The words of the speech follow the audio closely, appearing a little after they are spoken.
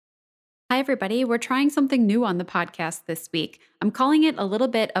Hi everybody, we're trying something new on the podcast this week. I'm calling it a little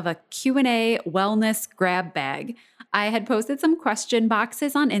bit of a Q&A wellness grab bag. I had posted some question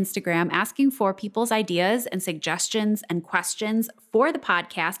boxes on Instagram asking for people's ideas and suggestions and questions for the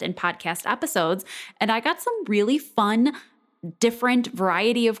podcast and podcast episodes, and I got some really fun different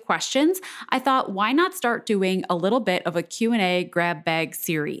variety of questions. I thought, why not start doing a little bit of a Q&A grab bag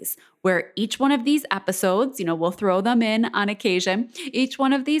series where each one of these episodes, we'll throw them in on occasion. Each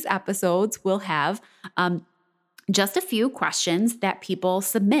one of these episodes will have just a few questions that people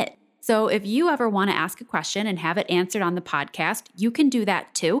submit. So if you ever want to ask a question and have it answered on the podcast, you can do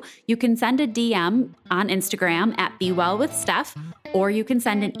that too. You can send a DM on Instagram at BeWellWithSteph, or you can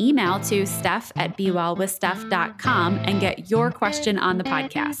send an email to steph@bewellwithsteph.com and get your question on the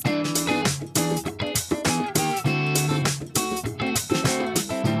podcast.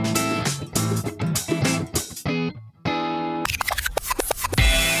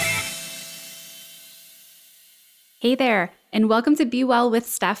 Hey there, and welcome to Be Well with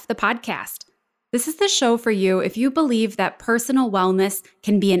Steph, the podcast. This is the show for you if you believe that personal wellness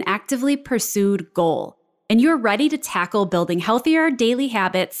can be an actively pursued goal, and you're ready to tackle building healthier daily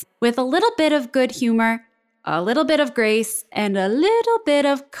habits with a little bit of good humor, a little bit of grace, and a little bit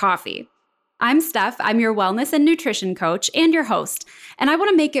of coffee. I'm Steph. I'm your wellness and nutrition coach and your host, and I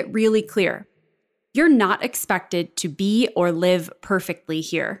want to make it really clear. You're not expected to be or live perfectly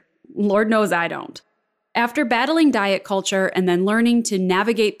here. Lord knows I don't. After battling diet culture and then learning to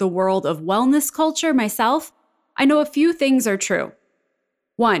navigate the world of wellness culture myself, I know a few things are true.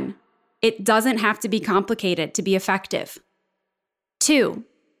 1, it doesn't have to be complicated to be effective. 2,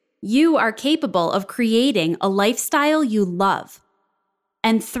 you are capable of creating a lifestyle you love.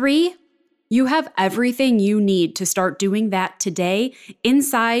 And 3, you have everything you need to start doing that today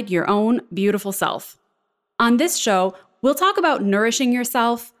inside your own beautiful self. On this show, we'll talk about nourishing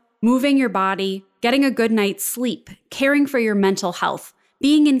yourself, moving your body, getting a good night's sleep, caring for your mental health,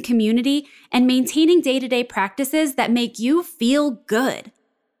 being in community, and maintaining day-to-day practices that make you feel good.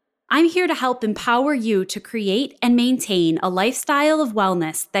 I'm here to help empower you to create and maintain a lifestyle of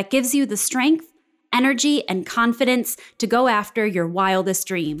wellness that gives you the strength, energy, and confidence to go after your wildest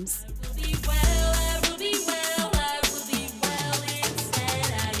dreams.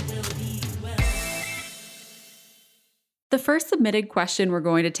 The first submitted question we're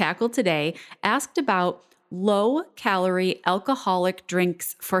going to tackle today asked about low-calorie alcoholic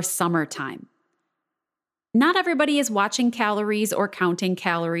drinks for summertime. Not everybody is watching calories or counting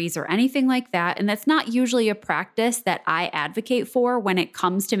calories or anything like that, and that's not usually a practice that I advocate for when it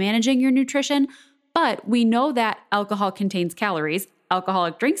comes to managing your nutrition, but we know that alcohol contains calories.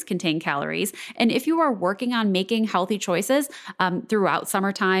 Alcoholic drinks contain calories. And if you are working on making healthy choices throughout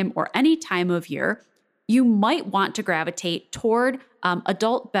summertime or any time of year, you might want to gravitate toward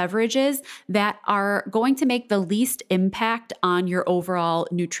adult beverages that are going to make the least impact on your overall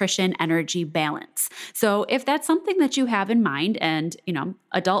nutrition energy balance. So if that's something that you have in mind, and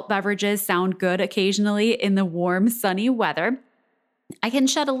adult beverages sound good occasionally in the warm, sunny weather, I can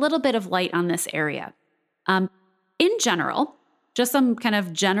shed a little bit of light on this area. In general, just some kind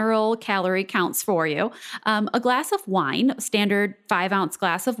of general calorie counts for you. A glass of wine, standard 5-ounce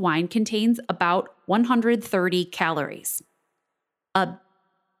glass of wine, contains about 130 calories. A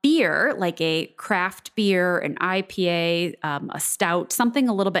beer, like a craft beer, an IPA, a stout, something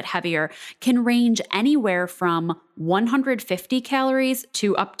a little bit heavier, can range anywhere from 150 calories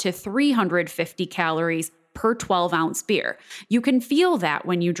to up to 350 calories per 12-ounce beer. You can feel that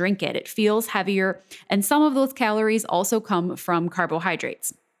when you drink it. It feels heavier, and some of those calories also come from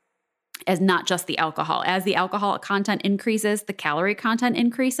carbohydrates, as not just the alcohol. As the alcohol content increases, the calorie content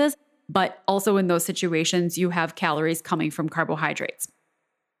increases, but also in those situations, you have calories coming from carbohydrates.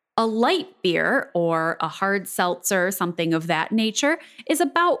 A light beer or a hard seltzer, something of that nature, is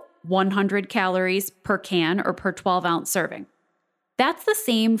about 100 calories per can or per 12-ounce serving. That's the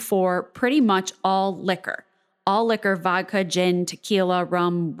same for pretty much all liquor. All liquor, vodka, gin, tequila,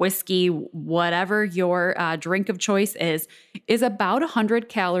 rum, whiskey, whatever your drink of choice is about 100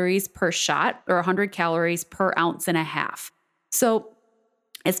 calories per shot or 100 calories per ounce and a half. So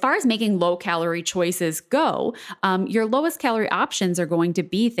as far as making low-calorie choices go, your lowest calorie options are going to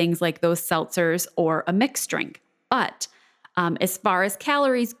be things like those seltzers or a mixed drink. But as far as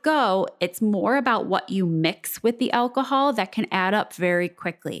calories go, it's more about what you mix with the alcohol that can add up very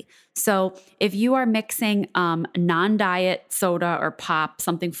quickly. So if you are mixing non-diet soda or pop,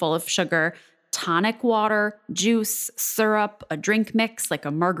 something full of sugar, tonic water, juice, syrup, a drink mix like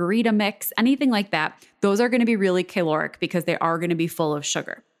a margarita mix, anything like that, those are going to be really caloric because they are going to be full of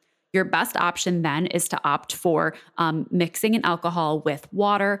sugar. Your best option then is to opt for mixing an alcohol with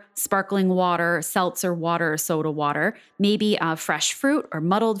water, sparkling water, seltzer water, or soda water, maybe fresh fruit or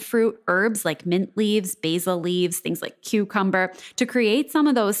muddled fruit, herbs like mint leaves, basil leaves, things like cucumber to create some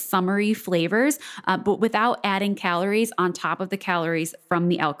of those summery flavors, but without adding calories on top of the calories from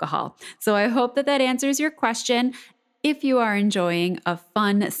the alcohol. So I hope that that answers your question. If you are enjoying a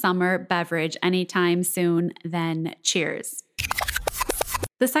fun summer beverage anytime soon, then cheers.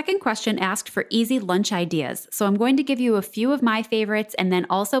 The second question asked for easy lunch ideas. So I'm going to give you a few of my favorites and then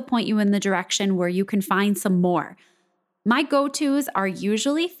also point you in the direction where you can find some more. My go-tos are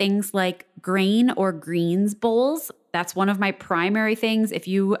usually things like grain or greens bowls. That's one of my primary things. If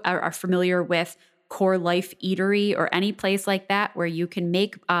you are familiar with Core Life Eatery or any place like that where you can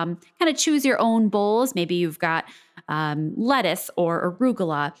make kind of choose your own bowls. Maybe you've got lettuce or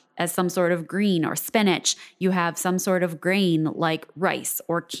arugula as some sort of green or spinach. You have some sort of grain like rice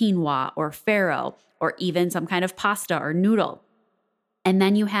or quinoa or farro or even some kind of pasta or noodle. And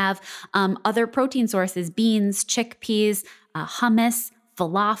then you have other protein sources, beans, chickpeas, hummus,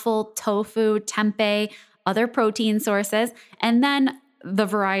 falafel, tofu, tempeh, other protein sources. And then the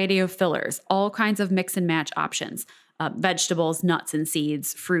variety of fillers, all kinds of mix and match options, vegetables, nuts and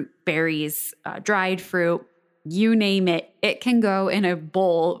seeds, fruit, berries, dried fruit, you name it. It can go in a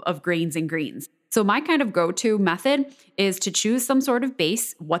bowl of grains and greens. So my kind of go-to method is to choose some sort of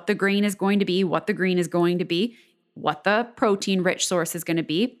base, what the grain is going to be, what the green is going to be, what the protein-rich source is going to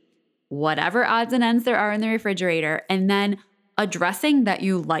be, whatever odds and ends there are in the refrigerator, and then a dressing that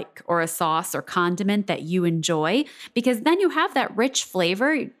you like or a sauce or condiment that you enjoy, because then you have that rich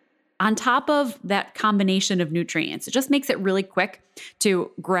flavor on top of that combination of nutrients. It just makes it really quick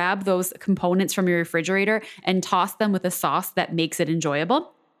to grab those components from your refrigerator and toss them with a sauce that makes it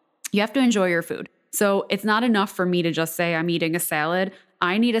enjoyable. You have to enjoy your food. So it's not enough for me to just say I'm eating a salad.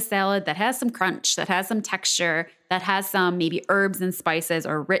 I need a salad that has some crunch, that has some texture, that has some maybe herbs and spices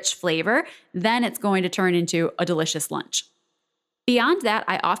or rich flavor. Then it's going to turn into a delicious lunch. Beyond that,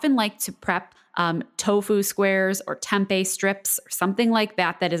 I often like to prep tofu squares or tempeh strips or something like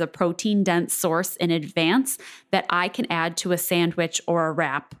that that is a protein-dense source in advance that I can add to a sandwich or a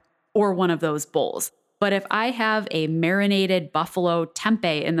wrap or one of those bowls. But if I have a marinated buffalo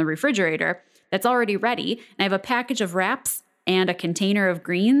tempeh in the refrigerator that's already ready, and I have a package of wraps and a container of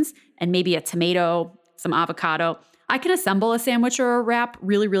greens and maybe a tomato, some avocado, I can assemble a sandwich or a wrap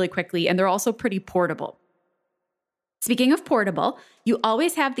really, really quickly, and they're also pretty portable. Speaking of portable, you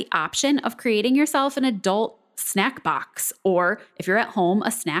always have the option of creating yourself an adult snack box, or if you're at home,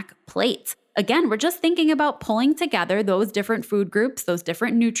 a snack plate. Again, we're just thinking about pulling together those different food groups, those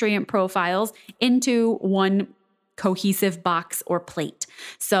different nutrient profiles into one cohesive box or plate.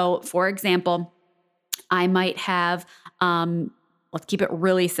 So, for example, I might have, let's keep it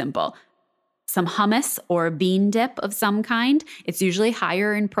really simple, some hummus or a bean dip of some kind. It's usually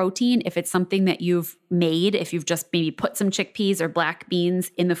higher in protein if it's something that you've made, if you've just maybe put some chickpeas or black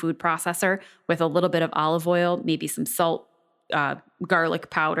beans in the food processor with a little bit of olive oil, maybe some salt, garlic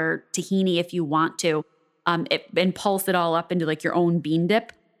powder, tahini if you want to, and pulse it all up into like your own bean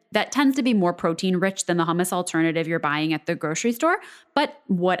dip. That tends to be more protein rich than the hummus alternative you're buying at the grocery store, but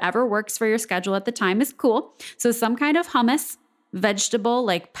whatever works for your schedule at the time is cool. So some kind of hummus, vegetable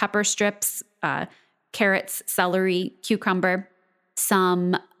like pepper strips, carrots, celery, cucumber,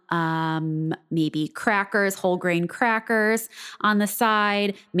 some maybe crackers, whole grain crackers on the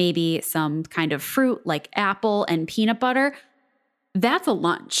side, maybe some kind of fruit like apple and peanut butter. That's a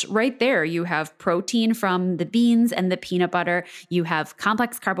lunch right there. You have protein from the beans and the peanut butter. You have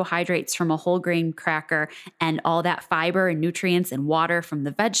complex carbohydrates from a whole grain cracker and all that fiber and nutrients and water from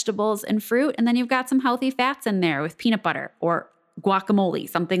the vegetables and fruit. And then you've got some healthy fats in there with peanut butter or guacamole,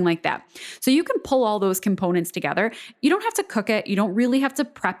 something like that. So you can pull all those components together. You don't have to cook it. You don't really have to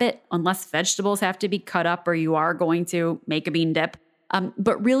prep it unless vegetables have to be cut up or you are going to make a bean dip.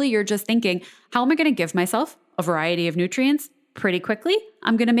 But really you're just thinking, how am I going to give myself a variety of nutrients pretty quickly?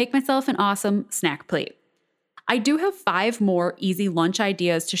 I'm going to make myself an awesome snack plate. I do have 5 more easy lunch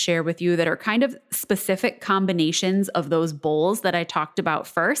ideas to share with you that are kind of specific combinations of those bowls that I talked about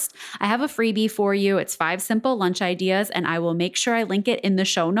first. I have a freebie for you. It's 5 simple lunch ideas, and I will make sure I link it in the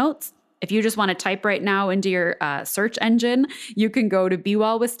show notes. If you just want to type right now into your search engine, you can go to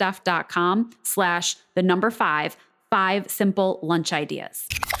bewellwithsteph.com/5 simple lunch ideas.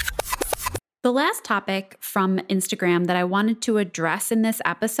 The last topic from Instagram that I wanted to address in this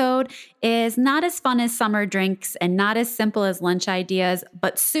episode is not as fun as summer drinks and not as simple as lunch ideas,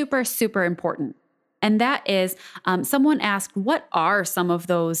 but super, super important. And that is someone asked, what are some of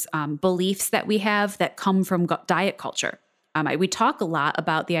those beliefs that we have that come from diet culture? We talk a lot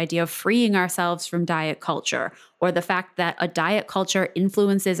about the idea of freeing ourselves from diet culture or the fact that a diet culture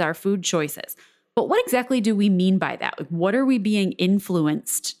influences our food choices. But what exactly do we mean by that? Like, what are we being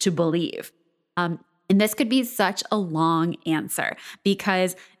influenced to believe? And this could be such a long answer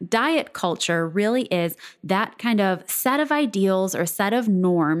because diet culture really is that kind of set of ideals or set of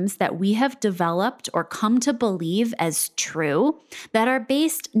norms that we have developed or come to believe as true that are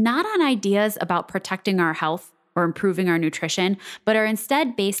based not on ideas about protecting our health or improving our nutrition, but are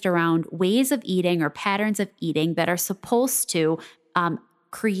instead based around ways of eating or patterns of eating that are supposed to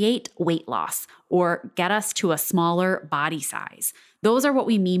create weight loss or get us to a smaller body size. Those are what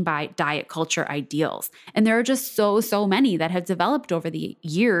we mean by diet culture ideals. And there are just so many that have developed over the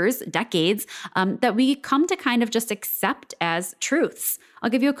years, decades, that we come to kind of just accept as truths. I'll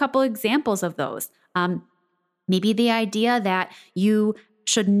give you a couple examples of those. Maybe the idea that you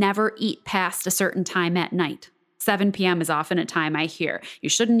should never eat past a certain time at night. 7 p.m. is often a time I hear. You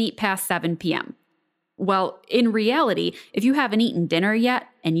shouldn't eat past 7 p.m. Well, in reality, if you haven't eaten dinner yet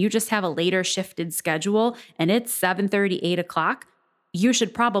and you just have a later shifted schedule and it's 7:30, 8 o'clock, you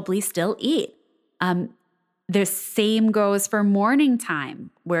should probably still eat. The same goes for morning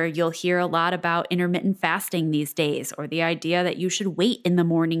time, where you'll hear a lot about intermittent fasting these days or the idea that you should wait in the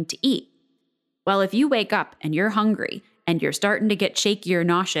morning to eat. Well, if you wake up and you're hungry and you're starting to get shaky or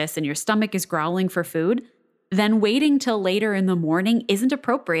nauseous and your stomach is growling for food, then waiting till later in the morning isn't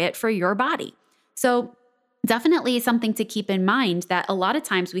appropriate for your body. So definitely something to keep in mind that a lot of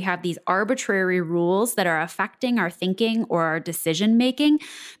times we have these arbitrary rules that are affecting our thinking or our decision making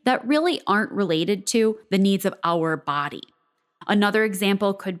that really aren't related to the needs of our body. Another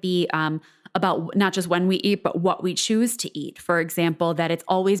example could be about not just when we eat, but what we choose to eat. For example, that it's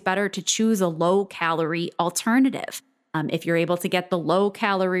always better to choose a low-calorie alternative. If you're able to get the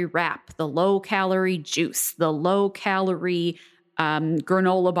low-calorie wrap, the low-calorie juice, the low-calorie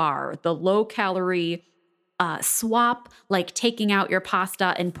granola bar, the low-calorie swap, like taking out your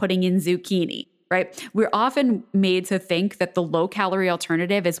pasta and putting in zucchini, right? We're often made to think that the low-calorie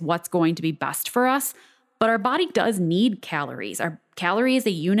alternative is what's going to be best for us, but our body does need calories. Our calorie is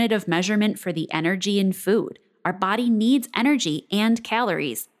a unit of measurement for the energy in food. Our body needs energy and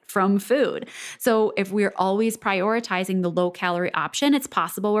calories from food. So if we're always prioritizing the low-calorie option, it's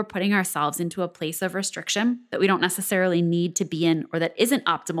possible we're putting ourselves into a place of restriction that we don't necessarily need to be in or that isn't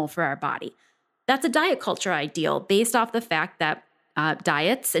optimal for our body. That's a diet culture ideal based off the fact that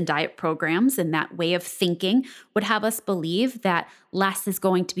diets and diet programs and that way of thinking would have us believe that less is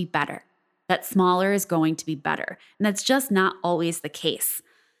going to be better, that smaller is going to be better. And that's just not always the case.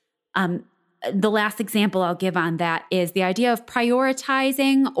 The last example I'll give on that is the idea of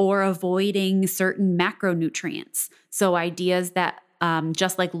prioritizing or avoiding certain macronutrients. So ideas that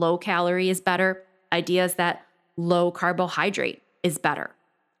just like low calorie is better, ideas that low carbohydrate is better,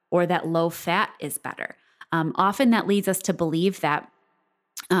 or that low fat is better. Often that leads us to believe that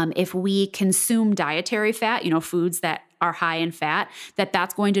if we consume dietary fat, foods that are high in fat,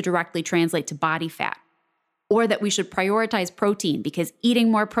 that's going to directly translate to body fat. Or that we should prioritize protein because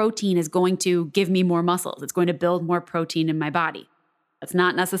eating more protein is going to give me more muscles. It's going to build more protein in my body. That's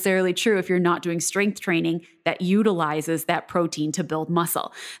not necessarily true if you're not doing strength training that utilizes that protein to build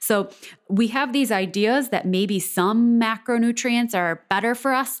muscle. So we have these ideas that maybe some macronutrients are better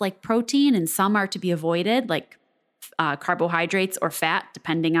for us, like protein, and some are to be avoided, like carbohydrates or fat,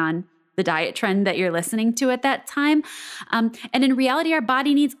 depending on the diet trend that you're listening to at that time. And in reality, our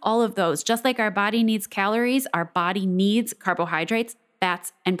body needs all of those. Just like our body needs calories, our body needs carbohydrates,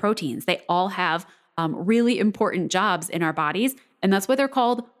 fats, and proteins. They all have really important jobs in our bodies. And that's why they're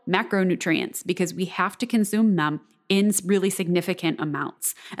called macronutrients, because we have to consume them in really significant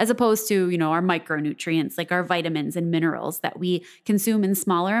amounts, as opposed to, our micronutrients, like our vitamins and minerals that we consume in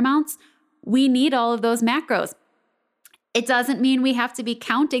smaller amounts. We need all of those macros. It doesn't mean we have to be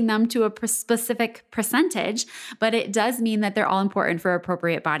counting them to a specific percentage, but it does mean that they're all important for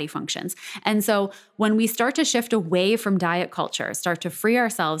appropriate body functions. And so when we start to shift away from diet culture, start to free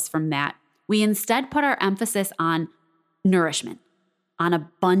ourselves from that, we instead put our emphasis on nourishment, on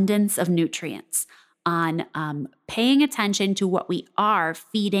abundance of nutrients, on paying attention to what we are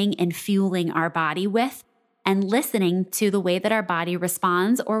feeding and fueling our body with, and listening to the way that our body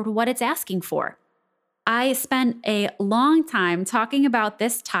responds or what it's asking for. I spent a long time talking about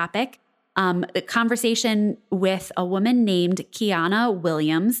this topic, a conversation with a woman named Kiana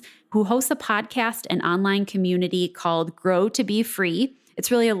Williams, who hosts a podcast and online community called Grow to Be Free. It's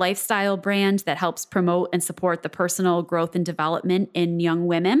really a lifestyle brand that helps promote and support the personal growth and development in young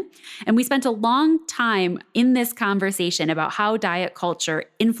women. And we spent a long time in this conversation about how diet culture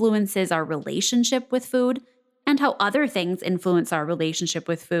influences our relationship with food and how other things influence our relationship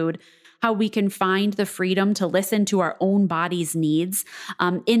with food, how we can find the freedom to listen to our own body's needs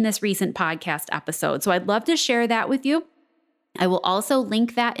in this recent podcast episode. So I'd love to share that with you. I will also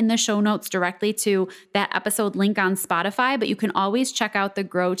link that in the show notes directly to that episode link on Spotify, but you can always check out the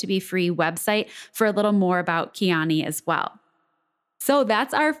Grow to Be Free website for a little more about Kiani as well. So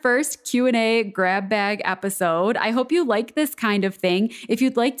that's our first Q&A grab bag episode. I hope you like this kind of thing. If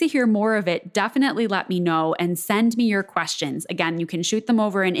you'd like to hear more of it, definitely let me know and send me your questions. Again, you can shoot them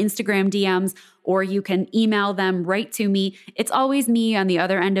over in Instagram DMs or you can email them right to me. It's always me on the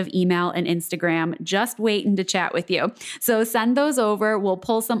other end of email and Instagram, just waiting to chat with you. So send those over. We'll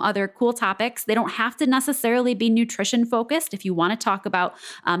pull some other cool topics. They don't have to necessarily be nutrition focused. If you want to talk about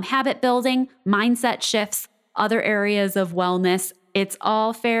habit building, mindset shifts, other areas of wellness, it's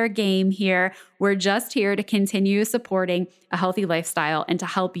all fair game here. We're just here to continue supporting a healthy lifestyle and to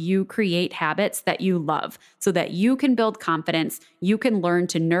help you create habits that you love so that you can build confidence, you can learn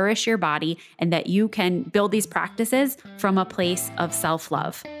to nourish your body, and that you can build these practices from a place of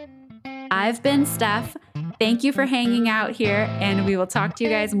self-love. I've been Steph. Thank you for hanging out here, and we will talk to you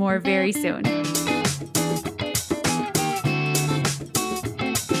guys more very soon.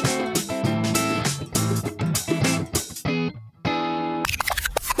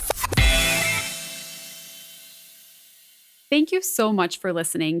 Thank you so much for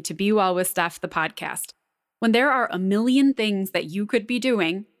listening to Be Well with Steph, the podcast. When there are a million things that you could be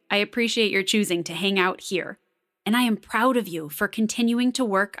doing, I appreciate your choosing to hang out here. And I am proud of you for continuing to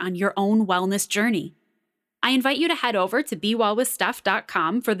work on your own wellness journey. I invite you to head over to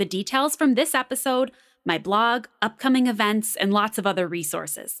BeWellWithSteph.com for the details from this episode, my blog, upcoming events, and lots of other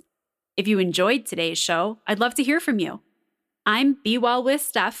resources. If you enjoyed today's show, I'd love to hear from you. I'm Be Well with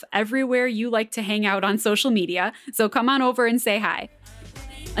Steph everywhere you like to hang out on social media, so come on over and say hi.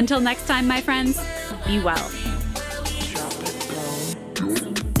 Until next time, my friends, be well.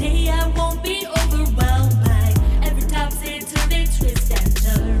 Today I won't be overwhelmed by every topic till they twist and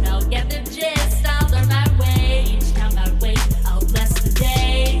turn. I'll get the gist, I'll learn my way. Each time I wait, I'll bless the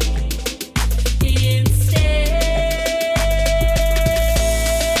day. Instead,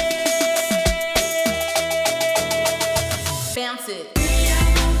 bounce it.